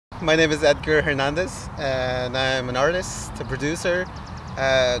my name is Edgar Hernandez and I'm an artist, a producer.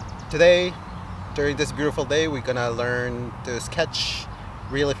 Today, during this beautiful day, we're gonna learn to sketch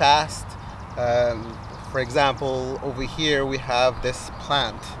really fast. For example, over here we have this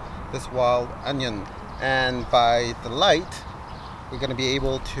plant, this wild onion, and by the light we're gonna be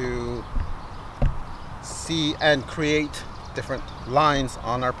able to see and create different lines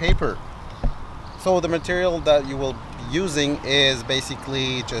on our paper. So the material that you will be using is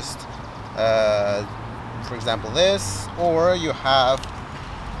basically just, for example, this, or you have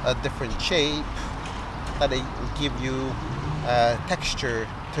a different shape that will give you texture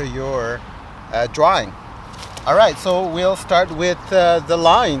to your drawing. Alright, so we'll start with the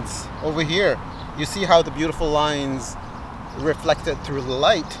lines over here. You see how the beautiful lines reflected through the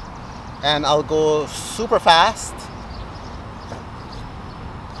light, and I'll go super fast.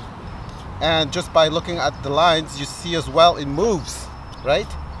 And just by looking at the lines, you see as well it moves, right?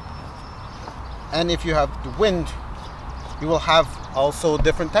 And if you have the wind, you will have also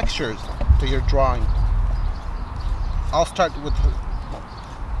different textures to your drawing. I'll start with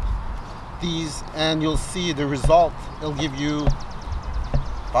these and you'll see the result. It'll give you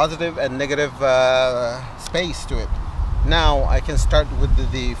positive and negative space to it. Now I can start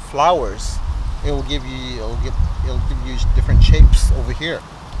with the flowers. It'll give you different shapes over here,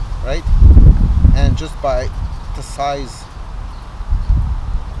 right? And just by the size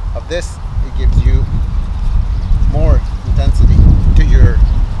of this, it gives you more intensity to your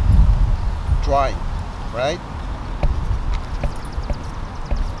drawing, right?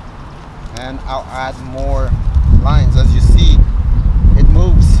 And I'll add more lines. As you see, it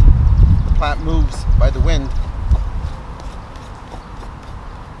moves, the plant moves by the wind.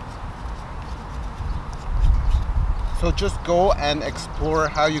 So just go and explore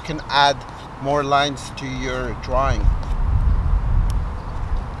how you can add more lines to your drawing.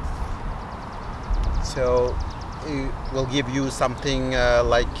 So it will give you something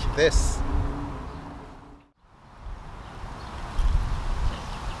like this.